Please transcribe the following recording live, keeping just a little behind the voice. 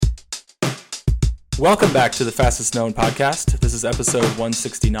Welcome back to the Fastest Known podcast. This is episode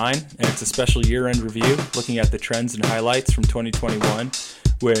 169, and it's a special year-end review looking at the trends and highlights from 2021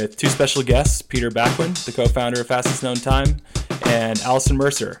 with two special guests, Peter Backwin, the co-founder of Fastest Known Time, and Allison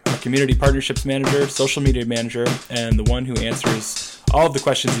Mercer, our community partnerships manager, social media manager, and the one who answers all of the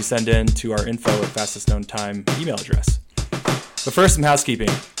questions you send in to our info@fastestknown.time email address. But first, some housekeeping.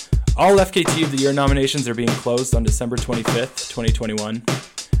 All FKT of the Year nominations are being closed on December 25th, 2021.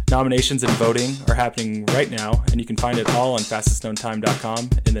 Nominations and voting are happening right now, and you can find it all on fastestknowntime.com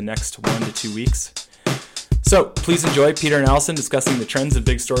in the next 1 to 2 weeks. So please enjoy Peter and Allison discussing the trends and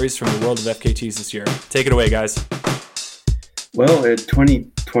big stories from the world of FKTs this year. Take it away, guys. Well,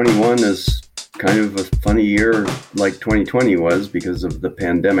 2021 is kind of a funny year like 2020 was because of the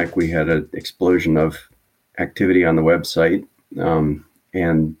pandemic. We had an explosion of activity on the website,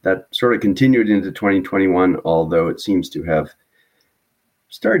 and that sort of continued into 2021, although it seems to have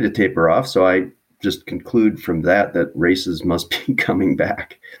started to taper off. So I just conclude from that races must be coming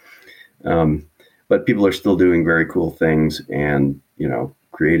back. But people are still doing very cool things and,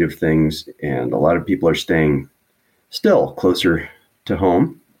 creative things. And a lot of people are staying still closer to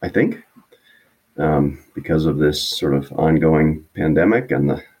home, I think, because of this sort of ongoing pandemic and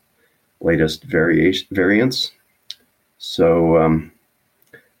the latest variants. So,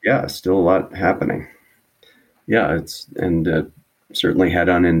 still a lot happening. Certainly had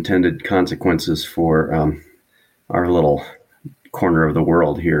unintended consequences for our little corner of the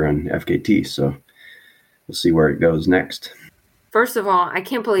world here in FKT. So we'll see where it goes next. First of all, I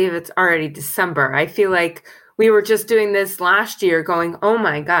can't believe it's already December. I feel like we were just doing this last year going, oh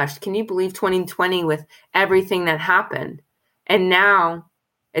my gosh, can you believe 2020 with everything that happened? And now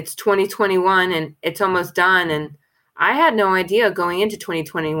it's 2021 and it's almost done. And I had no idea going into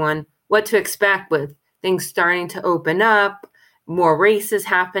 2021 what to expect with things starting to open up, more races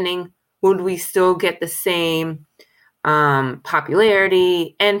happening. Would we still get the same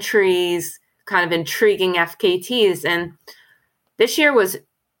popularity, entries, kind of intriguing FKTs? And this year was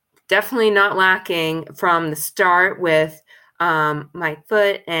definitely not lacking from the start with Mike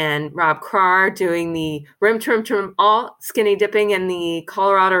Foote and Rob Krar doing the rim to rim, all skinny dipping in the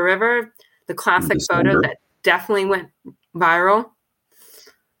Colorado River, the classic photo that definitely went viral.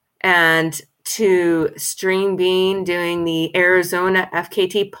 And to Stream Bean doing the Arizona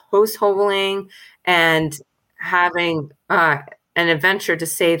FKT post-holing and having an adventure, to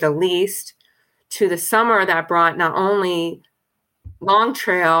say the least, to the summer that brought not only long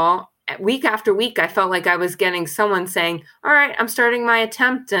trail, week after week, I felt like I was getting someone saying, all right, I'm starting my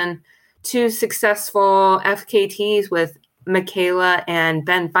attempt, and two successful FKTs with Michaela and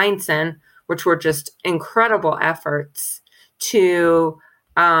Ben Feinson, which were just incredible efforts, to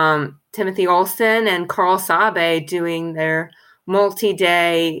Timothy Olson and Carl Sabe doing their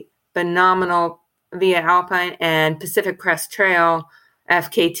multi-day phenomenal Via Alpine and Pacific Crest Trail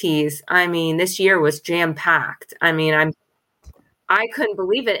FKTs. I mean, this year was jam-packed. I mean, I couldn't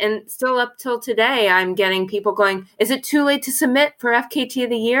believe it. And still up till today, I'm getting people going, is it too late to submit for FKT of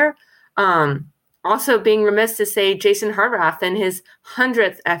the year? Also being remiss to say Jason Hardrath and his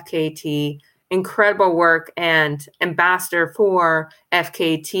 100th FKT, incredible work and ambassador for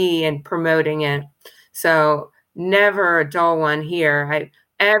FKT and promoting it. So never a dull one here.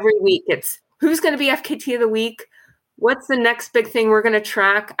 Every week it's who's going to be FKT of the week? What's the next big thing we're going to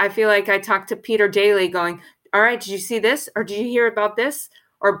track? I feel like I talk to Peter daily going, all right, did you see this? Or did you hear about this?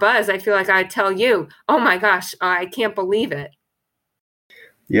 Or Buzz, I feel like I tell you, oh my gosh, I can't believe it.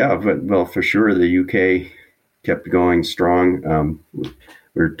 Yeah, well, for sure, the UK kept going strong.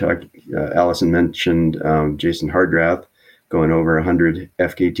 We were talking, Allison mentioned Jason Hardrath going over 100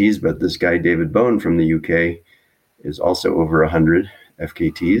 FKTs, but this guy, David Bone from the UK, is also over 100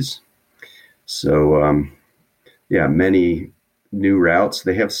 FKTs. So, many new routes.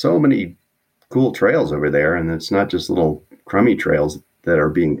 They have so many cool trails over there, and it's not just little crummy trails that are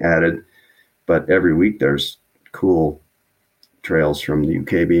being added, but every week there's cool trails from the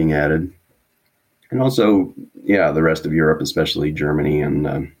UK being added. And also, the rest of Europe, especially Germany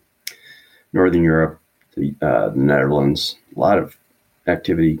and Northern Europe, the Netherlands, a lot of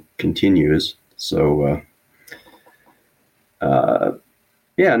activity continues. So, not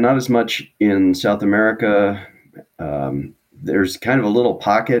as much in South America. There's kind of a little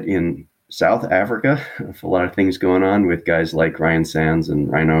pocket in South Africa with a lot of things going on with guys like Ryan Sands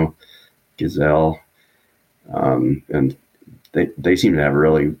and Rhino Gazelle. And they seem to have a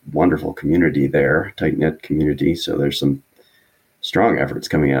really wonderful community there, tight-knit community. So there's some strong efforts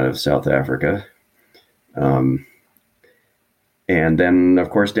coming out of South Africa. And then, of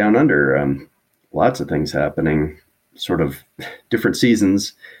course, down under, lots of things happening, sort of different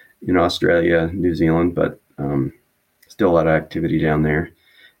seasons in Australia, New Zealand, but still a lot of activity down there.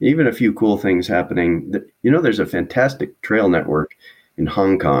 Even a few cool things happening. There's a fantastic trail network in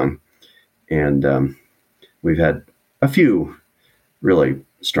Hong Kong, and we've had a few really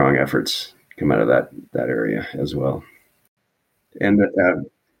strong efforts come out of that area as well. And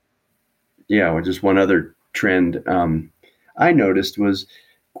just one other trend I noticed was,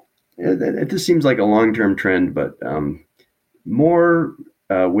 this seems like a long-term trend, but more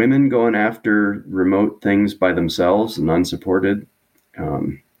women going after remote things by themselves and unsupported,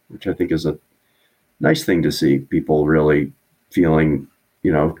 which I think is a nice thing to see. People really feeling,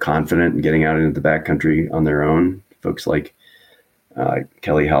 confident and getting out into the backcountry on their own. Folks like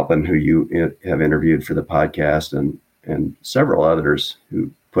Kelly Halpin, who you have interviewed for the podcast, and several others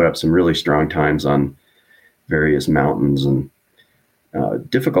who put up some really strong times on various mountains and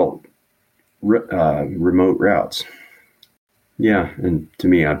difficult remote routes. Yeah, and to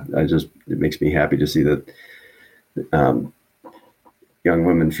me, it makes me happy to see that young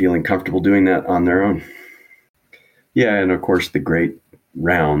women feeling comfortable doing that on their own. Yeah, and of course the great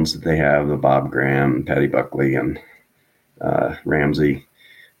rounds that they have, the Bob Graham, Patty Buckley, and Ramsey,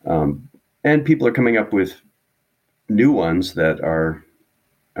 and people are coming up with new ones that are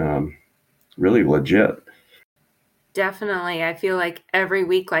really legit. Definitely. I feel like every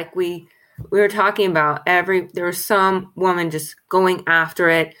week, like we were talking about, there was some woman just going after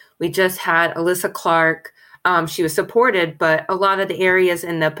it. We just had Alyssa Clark. She was supported, but a lot of the areas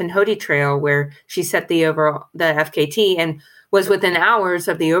in the Pinhoti Trail where she set the FKT and was within hours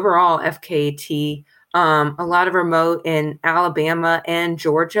of the overall FKT, a lot of remote in Alabama and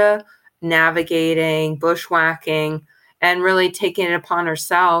Georgia, navigating, bushwhacking, and really taking it upon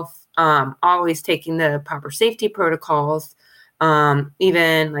herself. Always taking the proper safety protocols,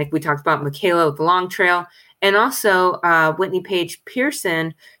 even like we talked about Michaela with the Long Trail, and also Whitney Page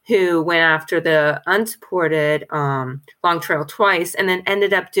Pearson, who went after the unsupported Long Trail twice and then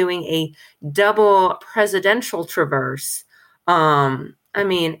ended up doing a double presidential traverse.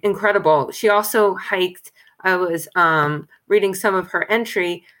 Incredible. She also hiked, I was reading some of her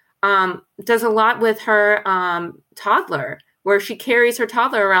entry, does a lot with her toddler, where she carries her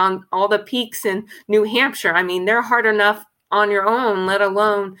toddler around all the peaks in New Hampshire. I mean, they're hard enough on your own, let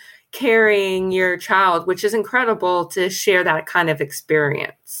alone carrying your child, which is incredible to share that kind of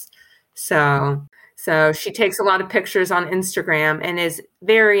experience. So she takes a lot of pictures on Instagram and is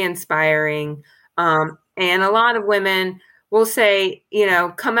very inspiring. And a lot of women will say,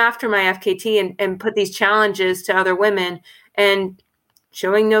 come after my FKT and put these challenges to other women and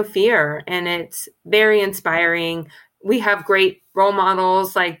showing no fear. And it's very inspiring. We have great role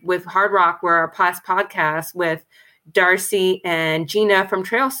models like with Hard Rock, where our past podcast with Darcy and Gina from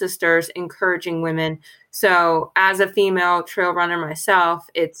Trail Sisters encouraging women. So as a female trail runner myself,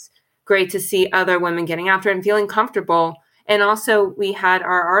 it's great to see other women getting after it and feeling comfortable. And also we had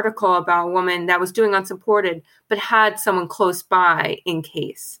our article about a woman that was doing unsupported, but had someone close by in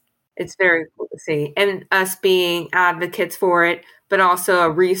case. It's very cool to see. And us being advocates for it, but also a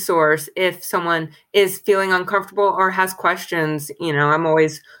resource if someone is feeling uncomfortable or has questions. I'm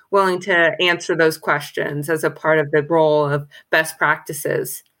always willing to answer those questions as a part of the role of best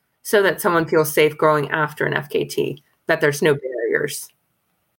practices so that someone feels safe going after an FKT, that there's no barriers.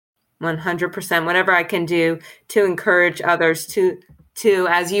 100%, whatever I can do to encourage others to,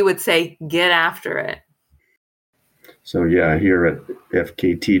 as you would say, get after it. So yeah, here at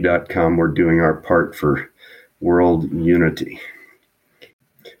FKT.com, we're doing our part for world unity.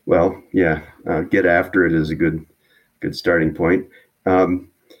 Well, yeah, get after it is a good starting point.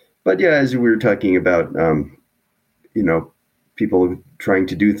 But yeah, as we were talking about, people trying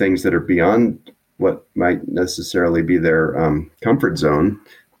to do things that are beyond what might necessarily be their comfort zone,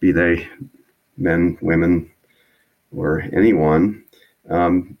 be they men, women, or anyone.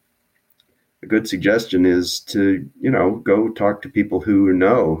 A good suggestion is to, go talk to people who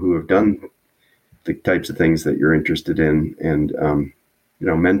have done the types of things that you're interested in, and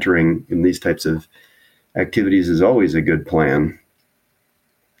mentoring in these types of activities is always a good plan.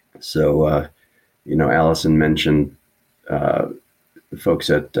 So, Allison mentioned the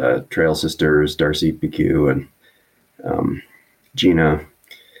folks at Trail Sisters, Darcy PQ, and Gina.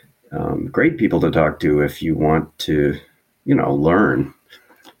 Great people to talk to if you want to, learn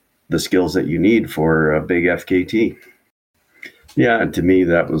the skills that you need for a big FKT. Yeah, and to me,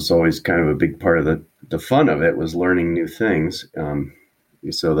 that was always kind of a big part of the fun of it, was learning new things.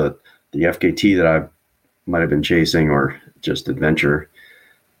 So that the FKT that I might have been chasing, or just adventure,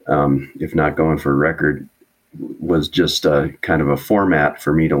 if not going for a record, was just kind of a format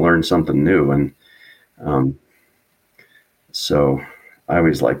for me to learn something new. And so I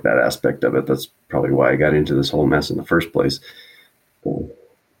always like that aspect of it. That's probably why I got into this whole mess in the first place.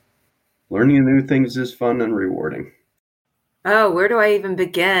 Learning new things is fun and rewarding. Oh, where do I even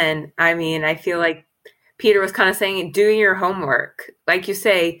begin? I mean, I feel like Peter was kind of saying, do your homework. Like you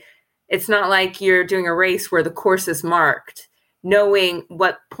say, it's not like you're doing a race where the course is marked. Knowing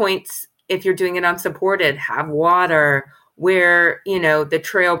what points, if you're doing it unsupported, have water, where, the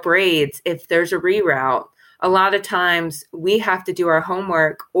trail braids, if there's a reroute. A lot of times we have to do our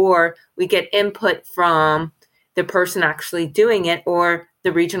homework, or we get input from the person actually doing it or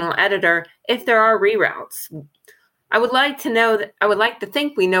the regional editor if there are reroutes. I would like to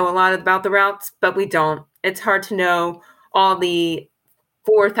think we know a lot about the routes, but we don't. It's hard to know all the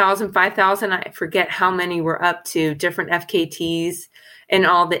 4,000, 5,000, I forget how many we're up to, different FKTs and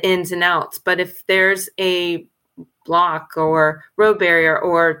all the ins and outs. But if there's a block or road barrier,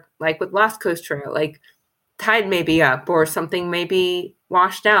 or like with Lost Coast Trail, like tide may be up or something may be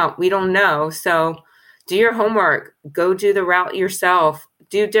washed out, we don't know. So do your homework, go do the route yourself,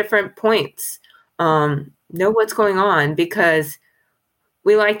 do different points, know what's going on, because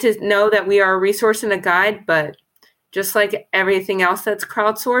we like to know that we are a resource and a guide, but just like everything else that's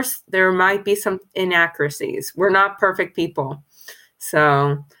crowdsourced, there might be some inaccuracies. We're not perfect people.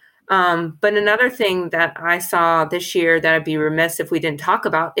 So, but another thing that I saw this year that I'd be remiss if we didn't talk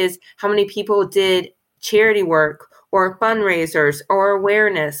about is how many people did charity work or fundraisers or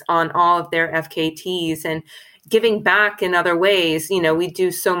awareness on all of their FKTs and giving back in other ways. We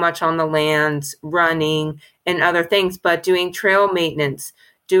do so much on the lands, running and other things, but doing trail maintenance,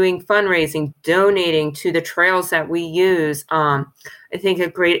 doing fundraising, donating to the trails that we use. I think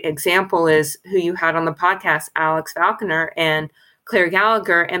a great example is who you had on the podcast, Alex Falconer and Claire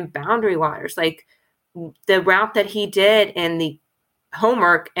Gallagher and Boundary Waters, like the route that he did and the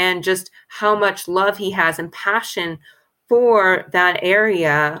homework and just how much love he has and passion for that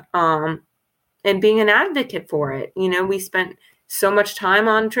area, and being an advocate for it. We spent so much time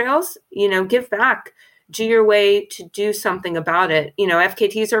on trails, give back, do your way to do something about it.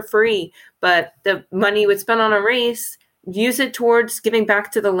 FKTs are free, but the money you would spend on a race, use it towards giving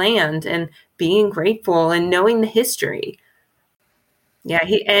back to the land and being grateful and knowing the history. Yeah,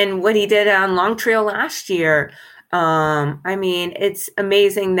 and what he did on Long Trail last year. I mean, it's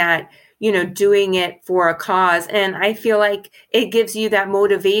amazing that, doing it for a cause. And I feel like it gives you that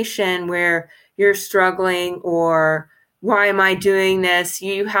motivation where you're struggling, or why am I doing this?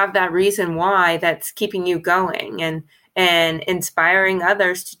 You have that reason why that's keeping you going, and inspiring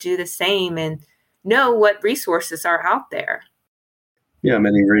others to do the same and know what resources are out there. Yeah,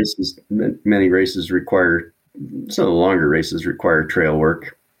 many races require, some of the longer races require trail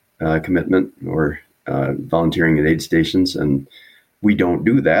work, commitment, or volunteering at aid stations, and we don't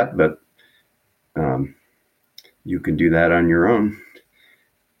do that, but you can do that on your own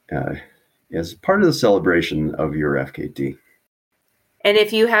as part of the celebration of your FKT. And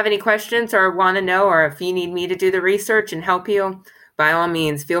if you have any questions or want to know, or if you need me to do the research and help you, by all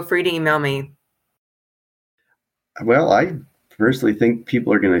means, feel free to email me. Well, I personally think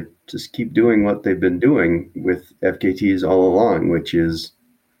people are going to just keep doing what they've been doing with FKTs all along, which is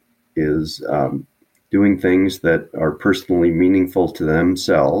doing things that are personally meaningful to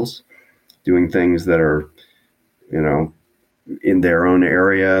themselves, doing things that are, in their own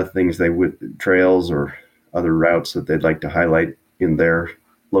area, things trails or other routes that they'd like to highlight in their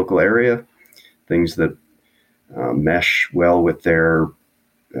local area, things that mesh well with their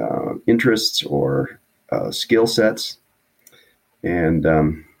interests or skill sets. And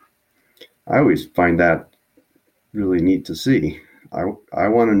I always find that really neat to see. I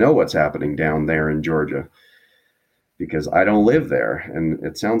want to know what's happening down there in Georgia, because I don't live there, and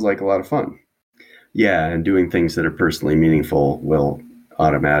it sounds like a lot of fun. Yeah, and doing things that are personally meaningful will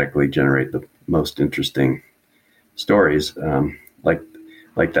automatically generate the most interesting stories.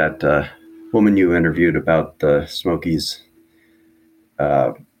 Like that woman you interviewed about the Smokies.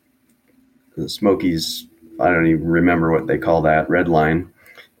 The Smokies, I don't even remember what they call that, Red Line,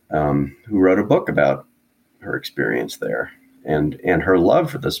 who wrote a book about her experience there and her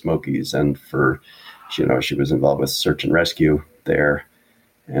love for the Smokies, and for, she was involved with search and rescue there,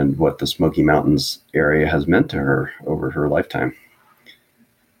 and what the Smoky Mountains area has meant to her over her lifetime.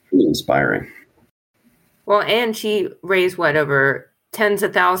 Really inspiring. Well, and she raised over tens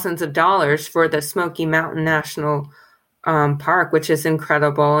of thousands of dollars for the Smoky Mountain National Park, which is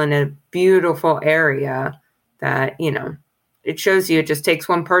incredible, and a beautiful area that, it shows you it just takes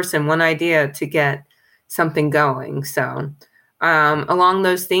one person, one idea to get something going. So along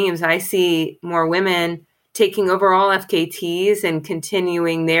those themes, I see more women taking over all FKTs and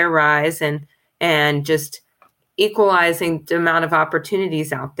continuing their rise, and just, equalizing the amount of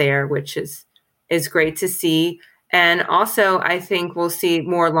opportunities out there, which is great to see. And also, I think we'll see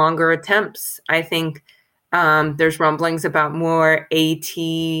more longer attempts. I think there's rumblings about more AT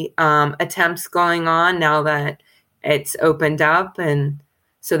attempts going on now that it's opened up. And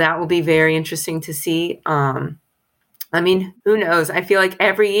so that will be very interesting to see. I mean, who knows? I feel like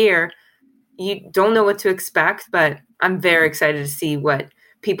every year you don't know what to expect, but I'm very excited to see what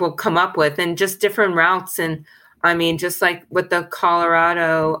people come up with and just different routes. And I mean, just like with the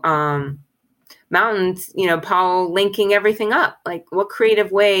Colorado mountains, Paul linking everything up. Like, what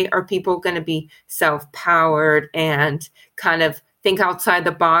creative way are people going to be self-powered and kind of think outside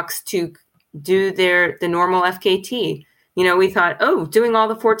the box to do the normal FKT? We thought, doing all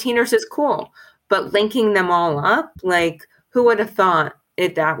the 14ers is cool, but linking them all up, like, who would have thought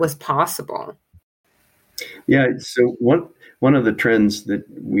that was possible? Yeah. So one of the trends that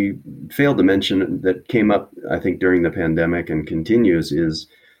we failed to mention that came up, I think, during the pandemic and continues is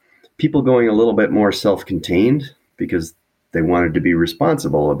people going a little bit more self-contained because they wanted to be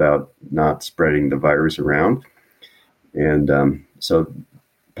responsible about not spreading the virus around. And so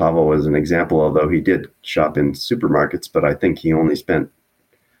Pavel was an example, although he did shop in supermarkets, but I think he only spent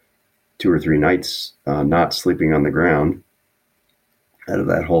 2 or 3 nights not sleeping on the ground out of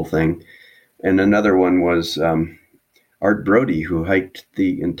that whole thing. And another one was Art Brody, who hiked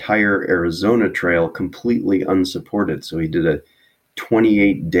the entire Arizona Trail completely unsupported. So he did a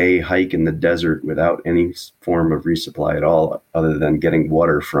 28-day hike in the desert without any form of resupply at all, other than getting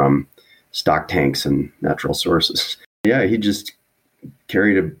water from stock tanks and natural sources. Yeah, he just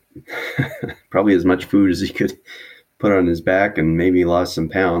carried probably as much food as he could put on his back, and maybe lost some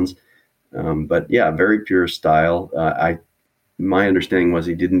pounds. But yeah, very pure style. My understanding was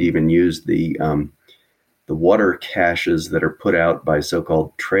he didn't even use the water caches that are put out by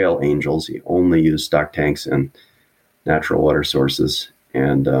so-called trail angels. He only used stock tanks and natural water sources.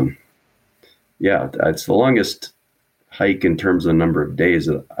 And yeah, it's the longest hike in terms of the number of days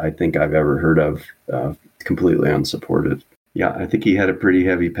that I think I've ever heard of, completely unsupported. Yeah, I think he had a pretty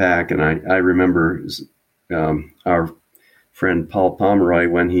heavy pack. And I remember our friend Paul Pomeroy,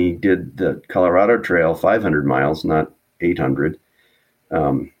 when he did the Colorado Trail 500 miles, not 800,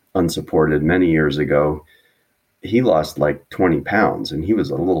 unsupported many years ago, he lost like 20 pounds, and he was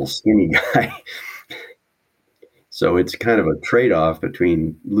a little skinny guy. So it's kind of a trade-off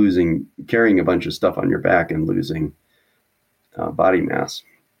between carrying a bunch of stuff on your back and losing body mass.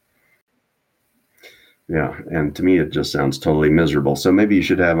 Yeah, and to me, it just sounds totally miserable. So maybe you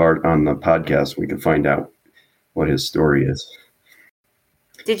should have Art on the podcast. We can find out what his story is.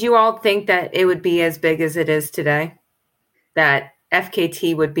 Did you all think that it would be as big as it is today? That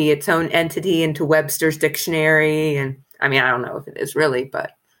FKT would be its own entity into Webster's dictionary? And I mean, I don't know if it is really,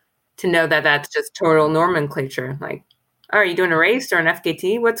 but to know that that's just total nomenclature. Like, are you doing a race or an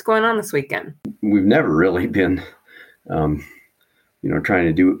FKT? What's going on this weekend? We've never really been, trying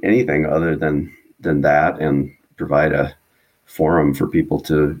to do anything other than that and provide a forum for people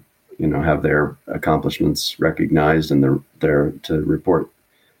to, have their accomplishments recognized and to report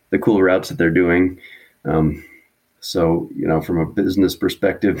the cool routes that they're doing. So, from a business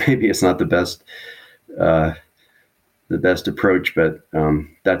perspective, maybe it's not the best approach, but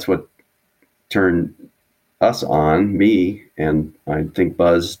that's what turned us on, me, and I think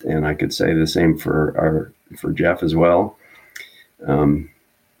Buzz, and I could say the same for Jeff as well.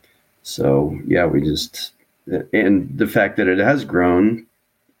 So yeah, and the fact that it has grown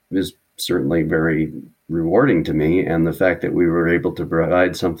is certainly very rewarding to me. And the fact that we were able to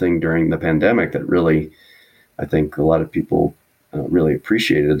provide something during the pandemic that really, I think a lot of people really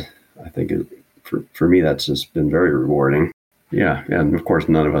appreciated. I think for me, that's just been very rewarding. Yeah. And of course,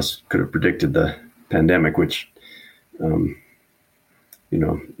 none of us could have predicted the pandemic, which,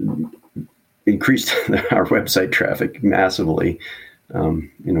 increased our website traffic massively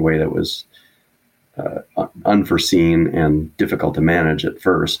in a way that was unforeseen and difficult to manage at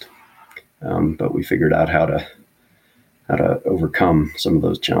first. But we figured out how to overcome some of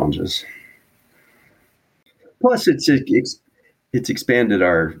those challenges. Plus, it's expanded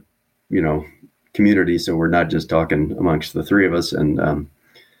our, community. So we're not just talking amongst the three of us, and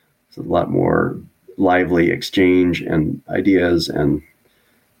it's a lot more lively exchange and ideas. And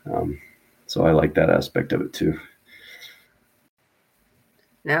so I like that aspect of it too.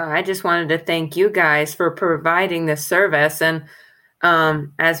 No, I just wanted to thank you guys for providing this service. And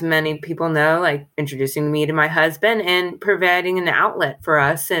as many people know, like introducing me to my husband and providing an outlet for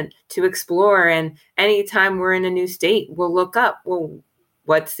us and to explore. And anytime we're in a new state, we'll look up, well,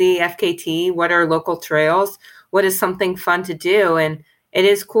 what's the FKT? What are local trails? What is something fun to do? And it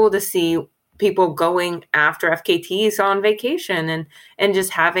is cool to see people going after FKTs on vacation and just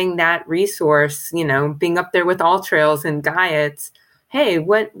having that resource, being up there with All Trails and Guyets. Hey,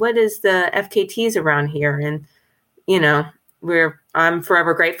 what is the FKTs around here? And, I'm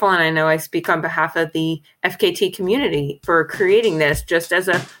forever grateful. And I know I speak on behalf of the FKT community for creating this just as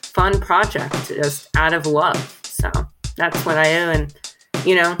a fun project, just out of love. So that's what I do. And,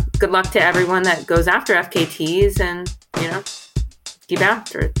 good luck to everyone that goes after FKTs and, keep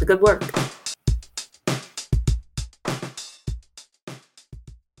after it. The good work.